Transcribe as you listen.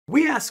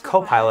asked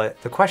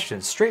Copilot the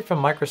question straight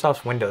from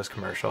Microsoft's Windows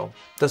commercial.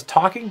 Does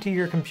talking to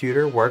your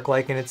computer work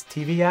like in its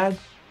TV ad?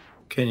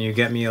 Can you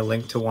get me a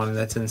link to one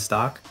that's in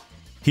stock?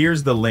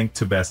 Here's the link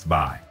to Best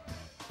Buy.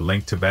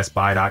 Link to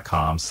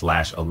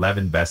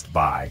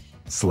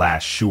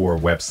bestbuy.com/11bestbuy/sure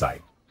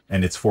website.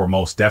 And it's for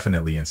most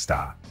definitely in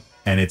stock.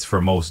 And it's for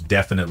most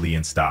definitely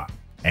in stock.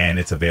 And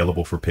it's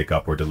available for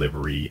pickup or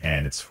delivery.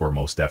 And it's for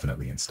most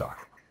definitely in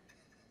stock.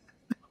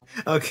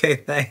 Okay,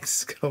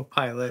 thanks,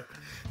 Copilot.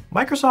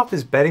 Microsoft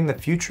is betting the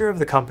future of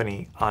the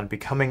company on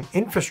becoming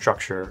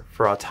infrastructure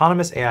for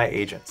autonomous AI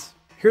agents.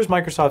 Here's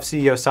Microsoft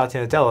CEO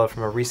Satya Nadella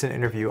from a recent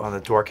interview on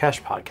the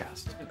Doorcash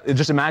podcast.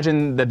 Just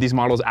imagine that these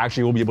models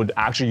actually will be able to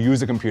actually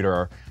use a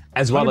computer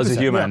as well as a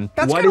human. Yeah.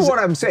 That's kind of what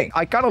I'm saying.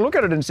 I kind of look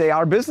at it and say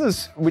our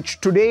business, which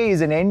today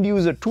is an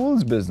end-user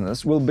tools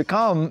business, will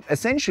become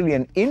essentially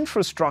an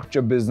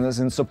infrastructure business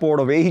in support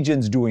of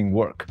agents doing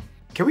work.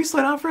 Can we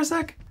slow down for a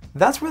sec?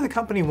 That's where the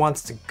company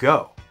wants to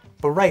go.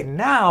 But right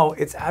now,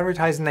 it's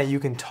advertising that you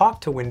can talk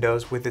to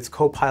Windows with its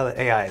Copilot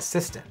AI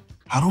assistant.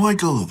 How do I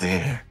go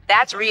there?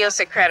 That's Rio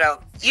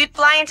Secreto. You'd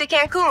fly into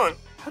Cancun.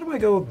 How do I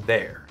go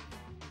there?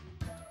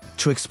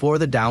 To explore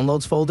the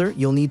Downloads folder,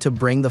 you'll need to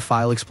bring the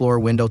File Explorer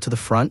window to the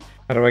front.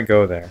 How do I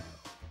go there?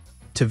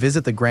 To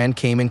visit the Grand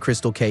Cayman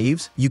Crystal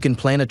Caves, you can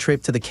plan a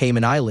trip to the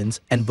Cayman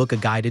Islands and book a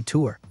guided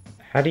tour.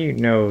 How do you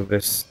know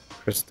this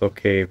crystal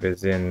cave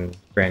is in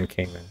Grand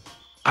Cayman?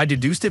 I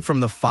deduced it from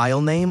the file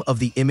name of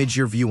the image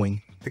you're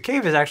viewing. The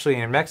cave is actually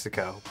in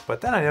Mexico,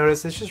 but then I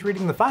noticed it's just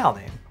reading the file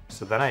name.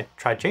 So then I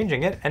tried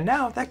changing it, and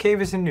now that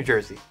cave is in New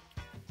Jersey.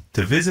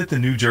 To visit the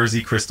New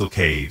Jersey Crystal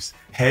Caves,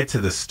 head to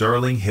the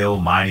Sterling Hill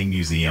Mining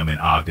Museum in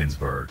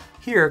Ogdensburg.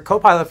 Here,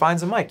 Copilot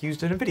finds a mic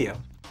used in a video.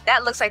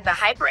 That looks like the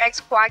HyperX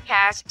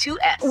Quadcast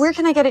 2S. Where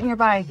can I get it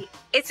nearby?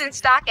 It's in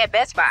stock at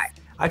Best Buy.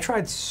 I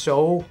tried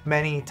so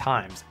many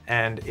times,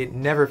 and it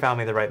never found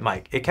me the right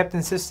mic. It kept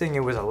insisting it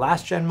was a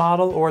last-gen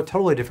model or a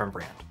totally different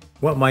brand.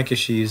 What mic is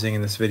she using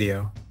in this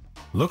video?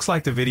 Looks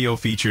like the video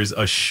features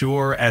a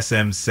Shure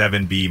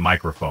SM7B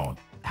microphone.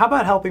 How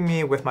about helping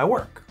me with my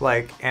work,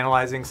 like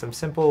analyzing some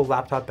simple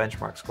laptop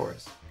benchmark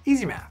scores?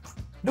 Easy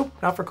math. Nope,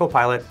 not for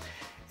Copilot.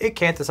 It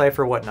can't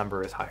decipher what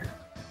number is higher.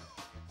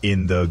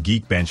 In the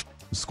Geekbench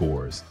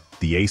scores,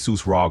 the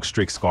Asus ROG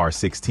Strix Scar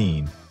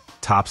 16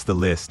 tops the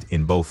list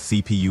in both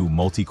CPU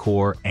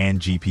multi-core and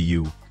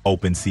GPU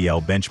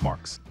OpenCL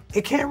benchmarks.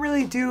 It can't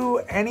really do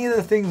any of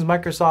the things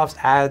Microsoft's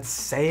ads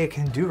say it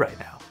can do right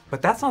now.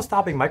 But that's not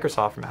stopping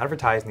Microsoft from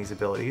advertising these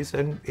abilities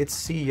and its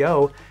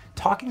CEO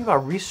talking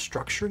about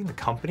restructuring the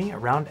company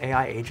around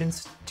AI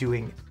agents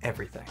doing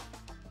everything.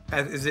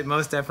 Is it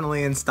most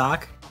definitely in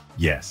stock?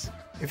 Yes.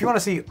 If you want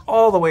to see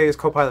all the ways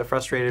Copilot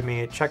frustrated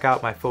me, check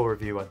out my full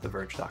review at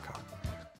theverge.com.